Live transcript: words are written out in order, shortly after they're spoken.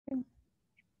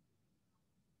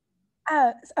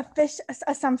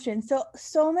Assumption.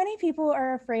 So many people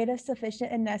are afraid of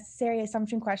sufficient and necessary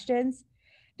assumption questions.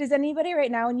 Does anybody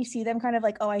right now, when you see them, kind of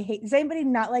like, oh, I hate, does anybody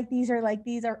not like these or like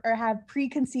these or have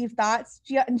preconceived thoughts?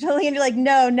 Jillian, you're like,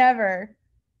 no, never.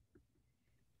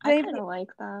 I kind of like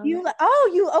them. You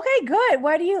okay, good.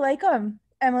 Why do you like them,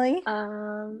 Emily?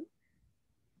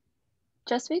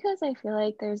 Just because I feel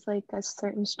like there's like a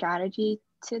certain strategy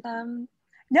to them.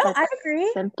 No, I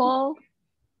agree. Simple.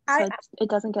 So it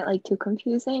doesn't get like too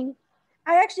confusing.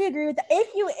 I actually agree with that.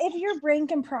 If your brain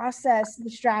can process the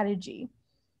strategy,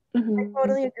 I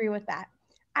totally agree with that.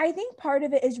 I think part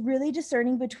of it is really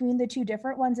discerning between the two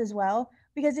different ones as well.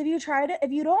 Because if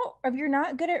you're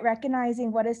not good at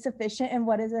recognizing what is sufficient and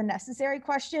what is a necessary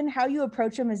question, how you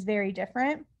approach them is very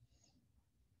different.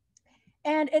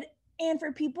 And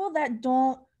for people that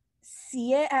don't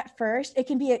see it at first, it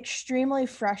can be extremely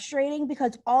frustrating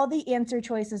because all the answer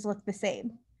choices look the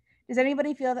same. Does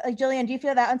anybody feel that? Like, Jillian, do you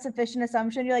feel that on sufficient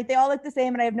assumption? You're like, they all look the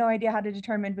same and I have no idea how to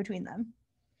determine between them.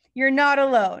 You're not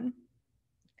alone.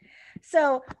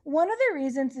 So one of the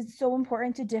reasons it's so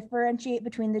important to differentiate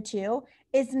between the two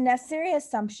is necessary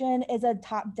assumption is a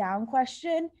top-down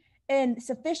question and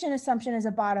sufficient assumption is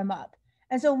a bottom-up.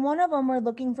 And so one of them, we're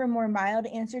looking for more mild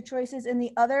answer choices, and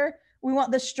the other, we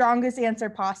want the strongest answer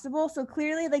possible. So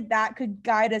clearly, like, that could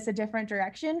guide us a different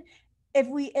direction if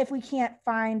we can't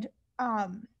find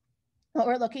what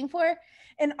we're looking for.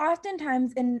 And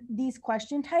oftentimes in these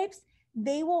question types,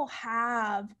 they will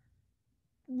have,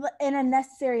 in a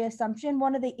necessary assumption,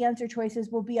 one of the answer choices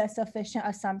will be a sufficient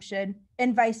assumption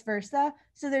and vice versa.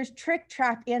 So there's trick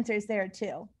trap answers there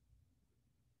too.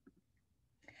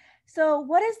 So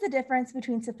what is the difference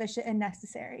between sufficient and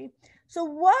necessary? So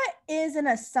what is an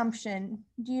assumption?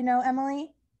 Do you know,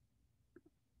 Emily?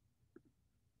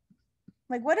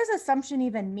 Like, what does assumption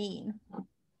even mean?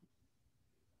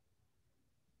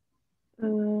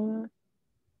 No,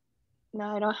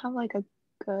 I don't have like a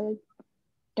good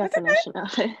definition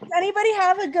of it. Does anybody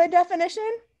have a good definition?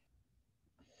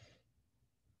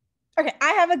 Okay,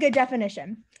 I have a good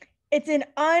definition. It's an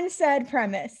unsaid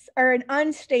premise or an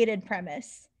unstated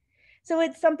premise. So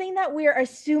it's something that we're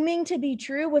assuming to be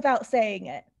true without saying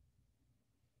it.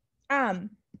 And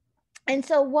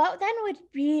so what then would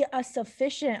be a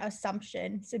sufficient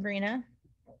assumption, Sabrina?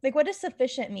 Like, what does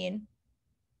sufficient mean?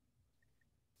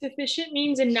 Sufficient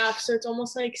means enough. So it's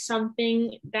almost like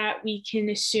something that we can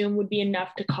assume would be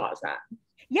enough to cause that.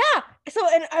 Yeah. So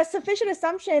a sufficient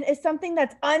assumption is something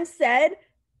that's unsaid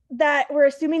that we're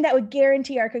assuming that would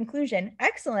guarantee our conclusion.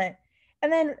 Excellent.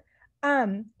 And then,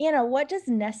 Anna, what does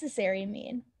necessary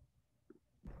mean?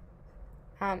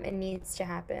 It needs to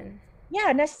happen.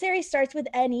 Yeah, necessary starts with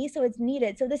NE, so it's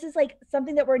needed. So this is like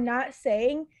something that we're not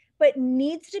saying, but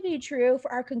needs to be true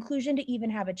for our conclusion to even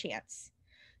have a chance.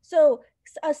 So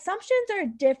assumptions are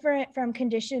different from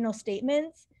conditional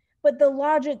statements, but the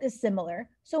logic is similar.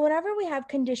 So whenever we have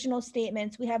conditional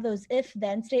statements, we have those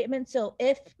if-then statements. So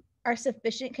if our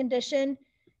sufficient condition,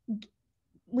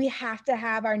 we have to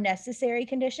have our necessary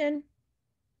condition.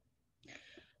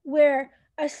 Where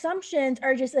assumptions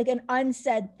are just like an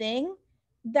unsaid thing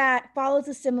that follows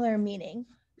a similar meaning.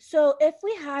 So if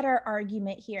we had our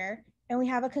argument here and we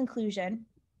have a conclusion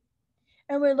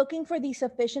and we're looking for the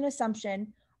sufficient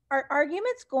assumption, our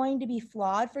argument's going to be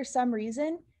flawed for some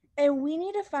reason, and we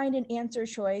need to find an answer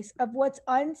choice of what's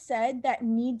unsaid that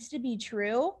needs to be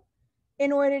true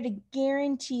in order to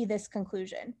guarantee this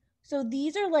conclusion. So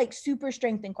these are like super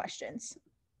strengthened questions.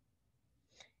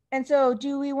 And so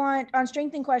do we want, on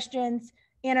strengthened questions,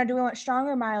 Anna, do we want strong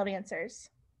or mild answers?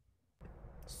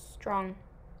 Strong.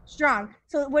 Strong.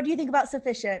 So what do you think about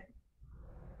sufficient?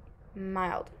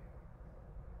 Mild.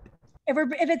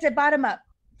 If it's a bottom up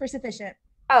for sufficient.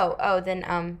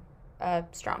 Then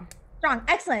strong. Strong.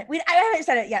 Excellent. I haven't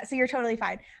said it yet, so you're totally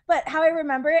fine. But how I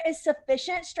remember it is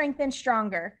sufficient, strengthened,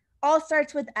 stronger. All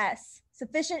starts with S.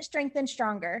 Sufficient, strengthened,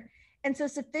 stronger. And so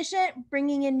sufficient,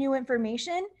 bringing in new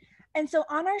information. And so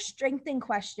on our strengthened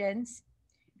questions,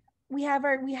 we have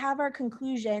our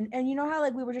conclusion. And you know how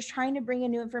like we were just trying to bring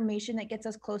in new information that gets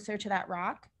us closer to that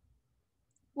rock?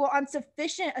 Well, on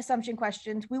sufficient assumption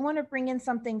questions, we want to bring in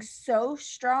something so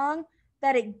strong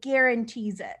that it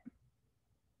guarantees it.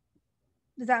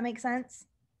 Does that make sense?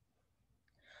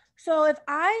 So if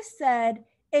I said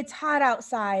it's hot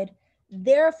outside,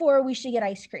 therefore we should get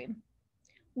ice cream,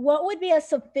 what would be a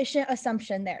sufficient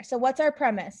assumption there? So what's our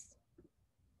premise?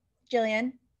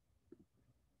 Jillian?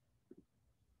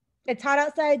 It's hot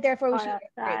outside, therefore we should get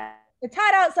ice cream. It's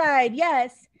hot outside,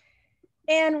 yes.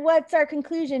 And what's our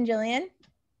conclusion, Jillian?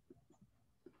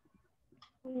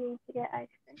 We need to get ice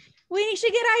cream. We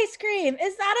should get ice cream.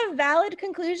 Is that a valid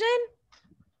conclusion?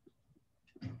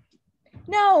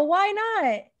 No, why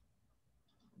not?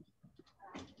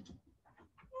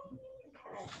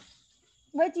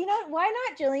 What do you know? Why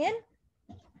not, Jillian?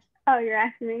 Oh, you're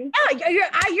asking me? Yeah,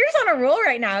 you're on a roll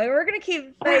right now. We're gonna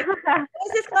keep like what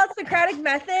is this called? Socratic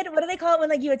method? What do they call it when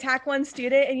like you attack one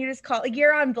student and you just call like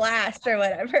you're on blast or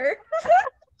whatever?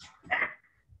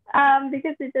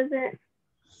 Because it doesn't.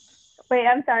 Wait,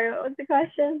 I'm sorry. What was the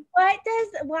question?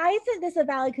 Why isn't this a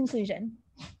valid conclusion?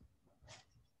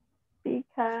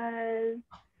 Because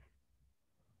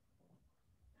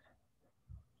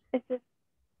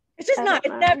it's just not.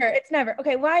 It's never.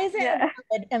 Okay, why is it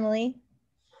valid, Emily?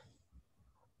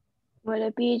 Would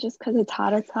it be just because it's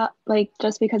hot outside? Like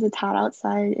just because it's hot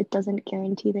outside, it doesn't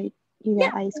guarantee that you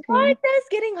get ice cream. Why does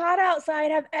getting hot outside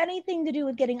have anything to do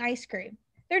with getting ice cream?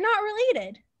 They're not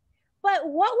related. But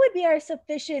what would be our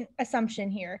sufficient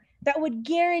assumption here that would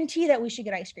guarantee that we should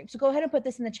get ice cream? So go ahead and put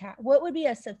this in the chat. What would be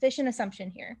a sufficient assumption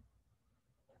here?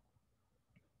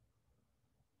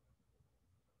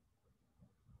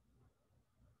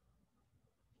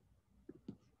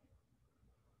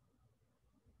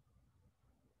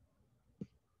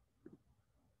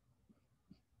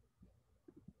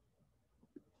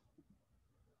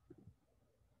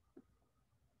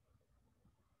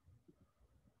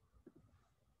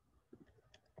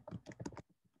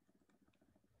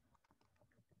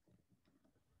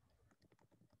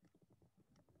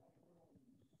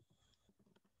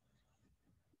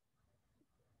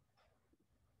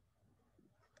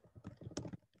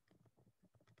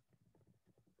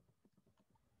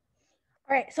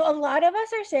 All right, so a lot of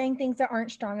us are saying things that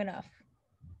aren't strong enough.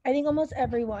 I think almost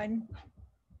everyone.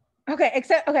 Okay,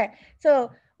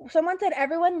 so someone said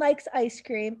everyone likes ice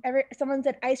cream. Someone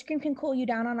said ice cream can cool you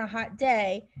down on a hot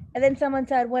day. And then someone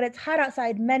said when it's hot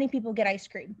outside, many people get ice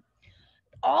cream.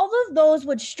 All of those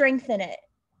would strengthen it.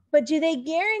 But do they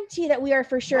guarantee that we are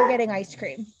for sure getting ice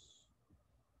cream?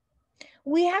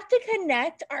 We have to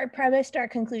connect our premise to our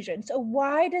conclusion. So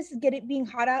why does being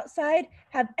hot outside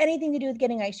have anything to do with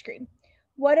getting ice cream?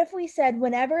 What if we said,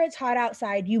 whenever it's hot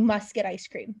outside, you must get ice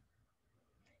cream?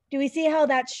 Do we see how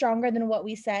that's stronger than what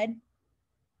we said?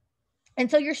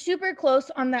 And so you're super close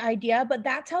on the idea, but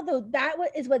that's how that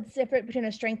is what's different between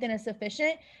a strength and a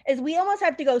sufficient, is we almost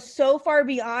have to go so far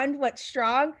beyond what's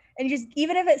strong, and just,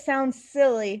 even if it sounds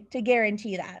silly, to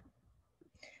guarantee that.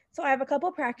 So I have a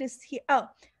couple practice here. Oh,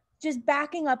 just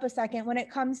backing up a second, when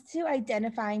it comes to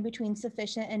identifying between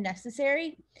sufficient and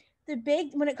necessary,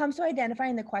 when it comes to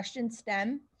identifying the question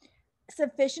stem,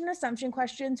 sufficient assumption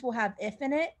questions will have if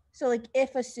in it. So like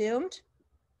if assumed,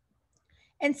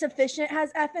 and sufficient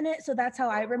has F in it. So that's how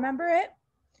I remember it.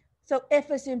 So if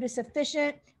assumed is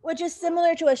sufficient, which is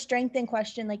similar to a strengthen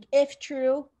question, like if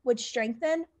true would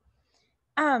strengthen.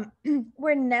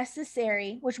 Where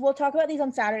necessary, which we'll talk about these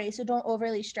on Saturday, so don't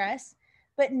overly stress,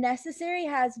 but necessary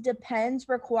has depends,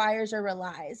 requires, or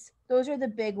relies. Those are the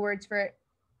big words for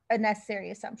a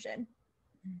necessary assumption.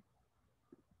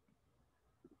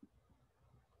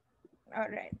 All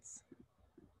right.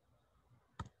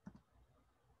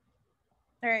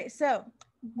 All right, so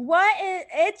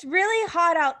it's really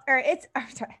hot out,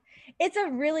 it's a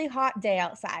really hot day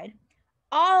outside.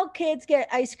 All kids get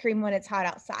ice cream when it's hot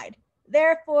outside.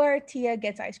 Therefore, Tia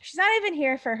gets ice cream. She's not even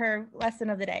here for her lesson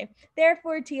of the day.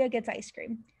 Therefore, Tia gets ice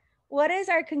cream. What is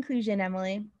our conclusion,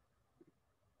 Emily?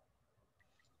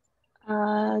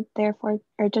 Therefore,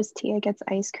 or just Tia gets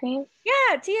ice cream?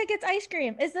 Yeah, Tia gets ice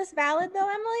cream. Is this valid though,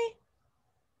 Emily?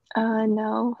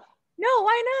 No. No,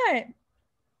 why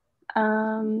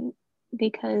not?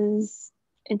 Because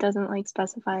it doesn't like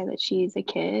specify that she's a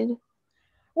kid.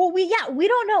 Well, we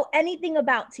don't know anything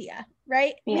about Tia,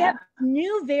 right? Yeah. We have a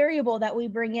new variable that we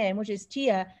bring in, which is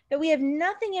Tia, that we have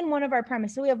nothing in one of our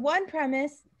premises. So we have one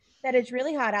premise that it's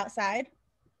really hot outside.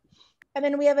 And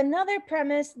then we have another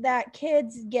premise that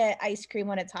kids get ice cream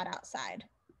when it's hot outside.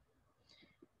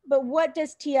 But what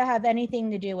does Tia have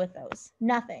anything to do with those?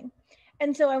 Nothing.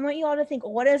 And so I want you all to think,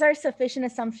 what is our sufficient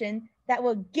assumption that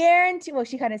will guarantee, well,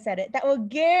 she kind of said it, that will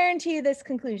guarantee this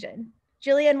conclusion?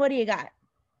 Jillian, what do you got?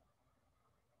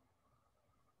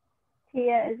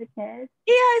 Tia is a kid.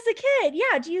 Tia is a kid.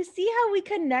 Yeah. Do you see how we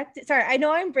connect? Sorry, I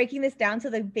know I'm breaking this down to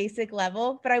the basic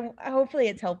level, but hopefully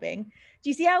it's helping. Do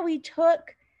you see how we took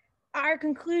our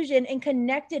conclusion and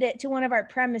connected it to one of our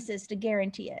premises to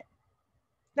guarantee it?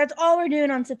 That's all we're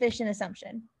doing on sufficient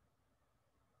assumption.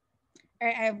 All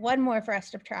right, I have one more for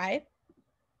us to try.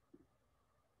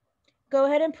 Go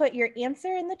ahead and put your answer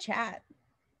in the chat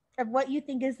of what you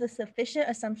think is the sufficient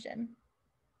assumption.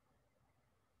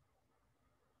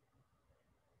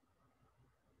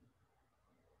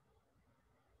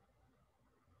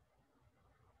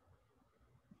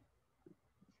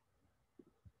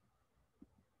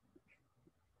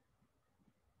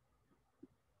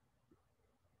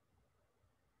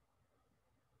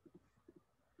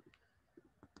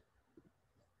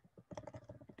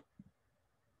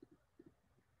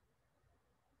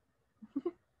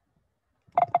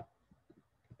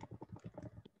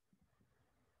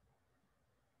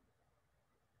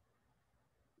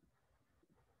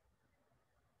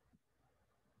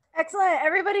 Excellent.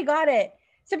 Everybody got it.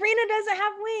 Sabrina doesn't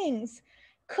have wings.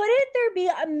 Couldn't there be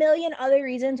a million other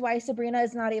reasons why Sabrina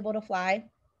is not able to fly?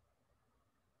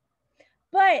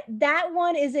 But that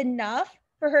one is enough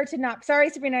for her to not. Sorry,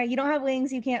 Sabrina, you don't have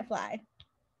wings. You can't fly.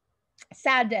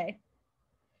 Sad day.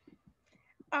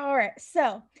 All right.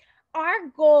 So our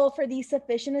goal for these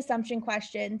sufficient assumption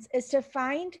questions is to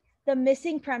find the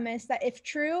missing premise that, if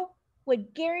true,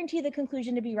 would guarantee the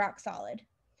conclusion to be rock solid.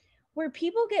 Where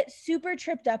people get super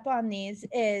tripped up on these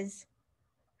is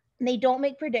they don't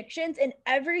make predictions and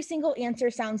every single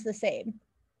answer sounds the same.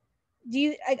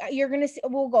 You're going to see,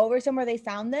 we'll go over some where they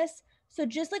sound this. So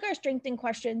just like our strengthening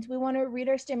questions, we want to read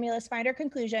our stimulus, find our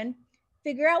conclusion,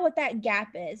 figure out what that gap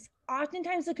is.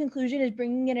 Oftentimes the conclusion is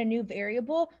bringing in a new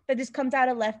variable that just comes out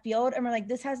of left field. And we're like,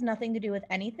 this has nothing to do with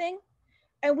anything.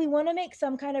 And we want to make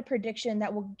some kind of prediction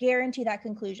that will guarantee that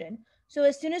conclusion. So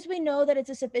as soon as we know that it's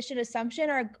a sufficient assumption,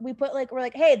 or we're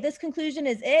like, hey, this conclusion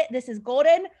is it, this is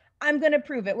golden, I'm going to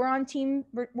prove it. We're on team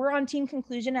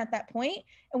conclusion at that point,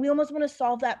 and we almost want to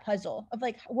solve that puzzle of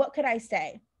like, what could I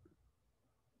say?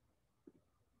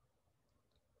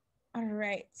 All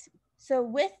right. So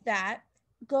with that,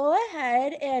 go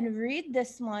ahead and read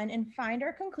this one and find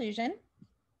our conclusion.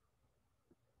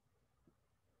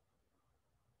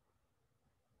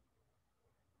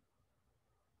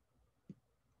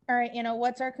 All right, Anna,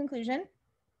 what's our conclusion?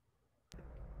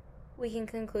 We can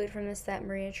conclude from this that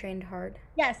Maria trained hard.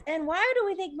 Yes, and why do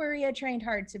we think Maria trained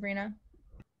hard, Sabrina?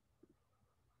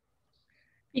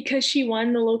 Because she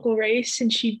won the local race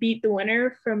and she beat the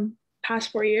winner from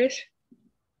past 4 years.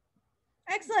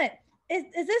 Excellent.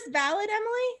 Is this valid,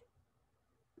 Emily?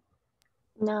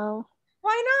 No.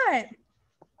 Why not?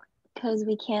 Because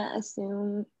we can't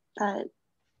assume that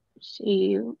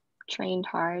she trained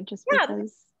hard just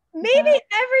because. Maybe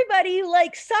everybody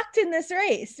like sucked in this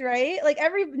race, right? Like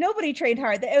nobody trained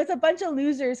hard. It was a bunch of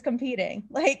losers competing.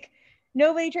 Like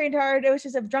nobody trained hard. It was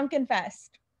just a drunken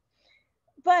fest.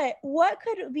 But what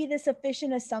could be the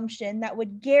sufficient assumption that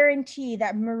would guarantee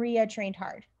that Maria trained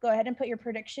hard? Go ahead and put your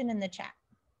prediction in the chat.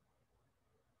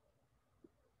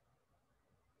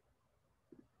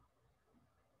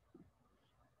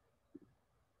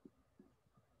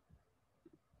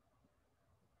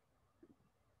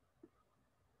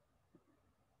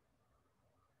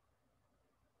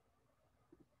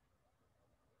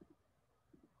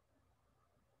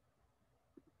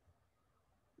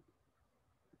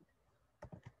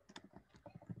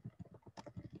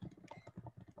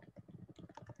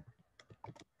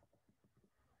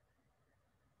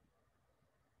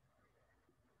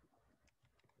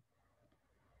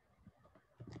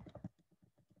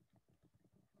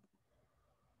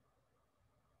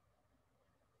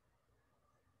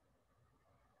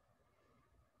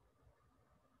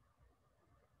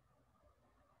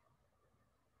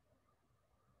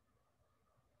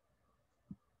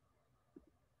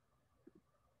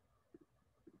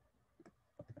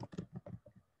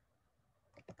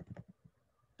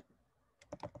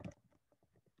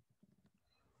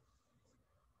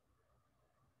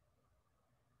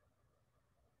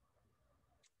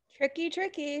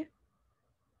 Tricky.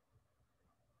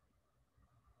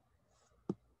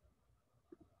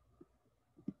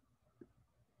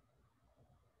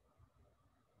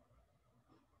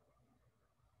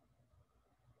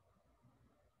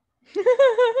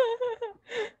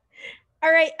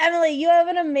 All right, Emily, you have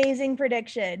an amazing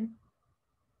prediction.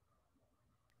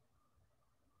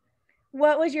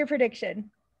 What was your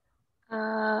prediction?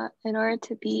 In order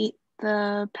to beat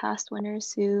the past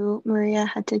winners, Maria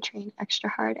had to train extra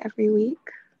hard every week.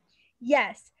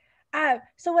 Yes.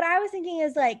 So what I was thinking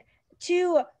is like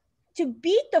to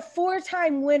beat the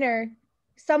 4-time winner,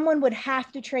 someone would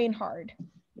have to train hard.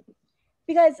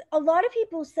 Because a lot of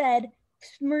people said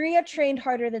Maria trained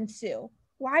harder than Sue.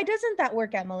 Why doesn't that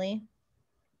work, Emily?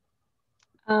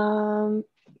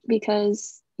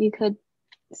 Because you could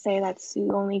say that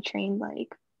Sue only trained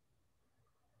like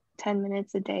 10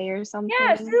 minutes a day or something.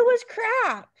 Yeah, Sue was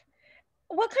crap.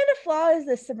 What kind of flaw is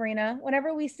this, Sabrina?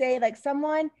 Whenever we say like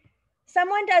someone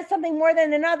does something more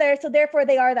than another, so therefore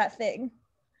they are that thing.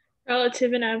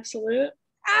 Relative and absolute.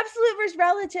 Absolute versus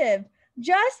relative.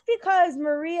 Just because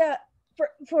Maria,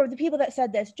 for the people that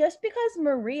said this, just because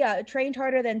Maria trained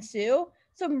harder than Sue,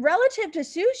 so relative to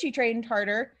Sue, she trained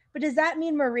harder, but does that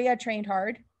mean Maria trained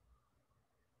hard?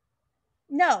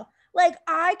 No. Like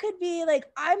I could be like,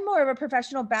 I'm more of a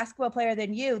professional basketball player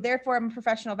than you, therefore I'm a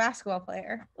professional basketball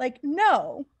player. Like,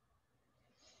 no.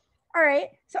 All right,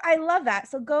 so I love that.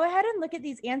 So go ahead and look at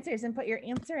these answers and put your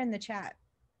answer in the chat.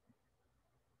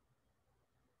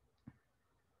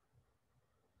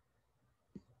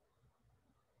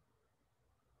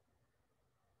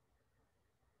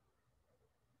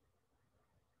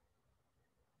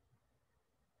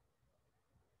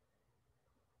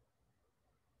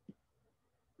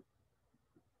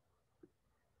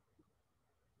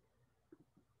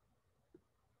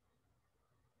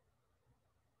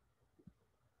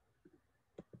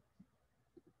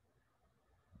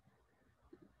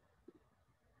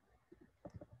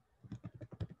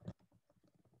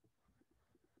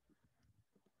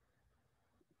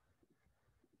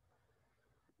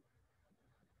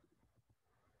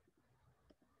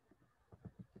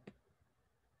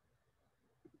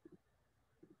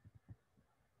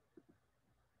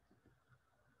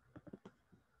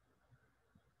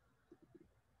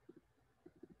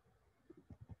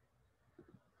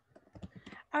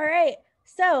 All right.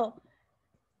 So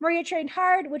Maria trained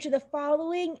hard. Which of the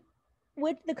following,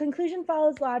 which the conclusion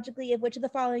follows logically if which of the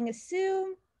following is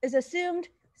assumed.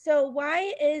 So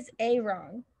why is A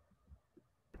wrong?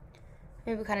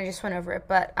 Maybe we kind of just went over it,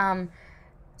 but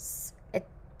it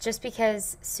just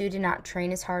because Sue did not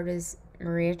train as hard as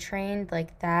Maria trained,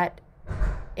 like that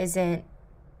isn't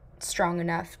strong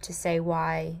enough to say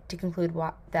why, to conclude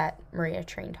that Maria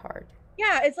trained hard.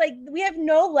 Yeah, it's like we have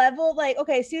no level, like,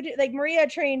 okay, Sue, like Maria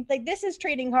trained, like this is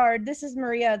training hard, this is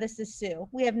Maria, this is Sue.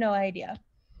 We have no idea.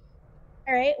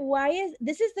 All right,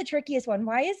 this is the trickiest one.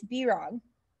 Why is B wrong?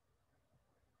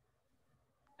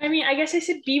 I mean, I guess I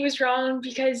said B was wrong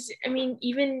because, I mean,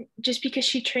 even just because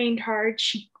she trained hard,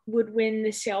 she would win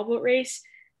the sailboat race.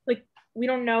 Like, we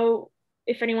don't know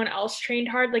if anyone else trained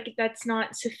hard. Like, that's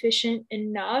not sufficient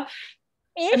enough.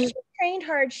 If she trained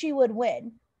hard, she would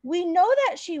win. We know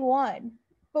that she won,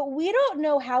 but we don't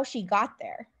know how she got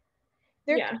there.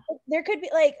 There could be,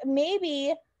 like,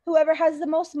 maybe whoever has the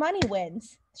most money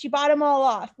wins. She bought them all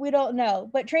off. We don't know,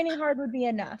 but training hard would be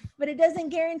enough, but it doesn't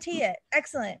guarantee it.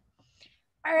 Excellent.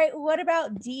 All right, what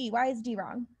about D? Why is D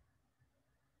wrong?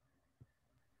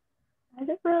 I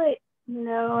don't really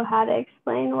know how to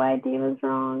explain why D was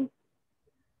wrong.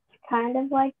 It's kind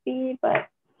of like B, but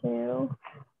Sue.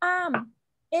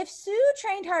 If Sue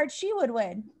trained hard, she would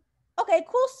win. Okay,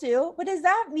 cool, Sue. But does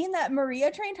that mean that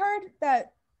Maria trained hard?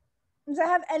 Does that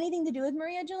have anything to do with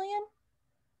Maria, Jillian?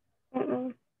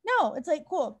 Mm-mm. No, it's like,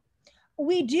 cool.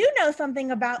 We do know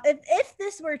something about, if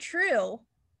this were true,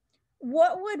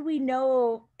 what would we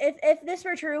know? If this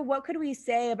were true, what could we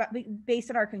say about, based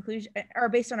on our conclusion or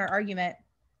based on our argument?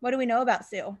 What do we know about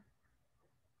Sue?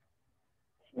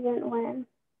 She didn't win.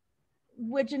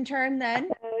 Which in turn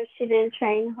then? So she didn't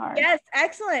train hard. Yes,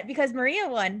 excellent, because Maria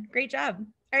won. Great job.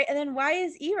 All right, and then why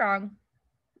is E wrong?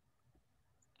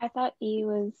 I thought it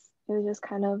was just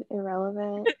kind of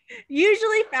irrelevant.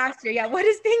 Usually faster. Yeah, what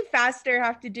does being faster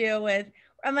have to do with?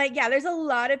 I'm like, yeah, there's a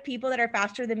lot of people that are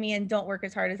faster than me and don't work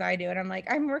as hard as I do. And I'm like,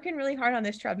 I'm working really hard on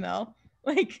this treadmill.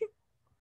 Like,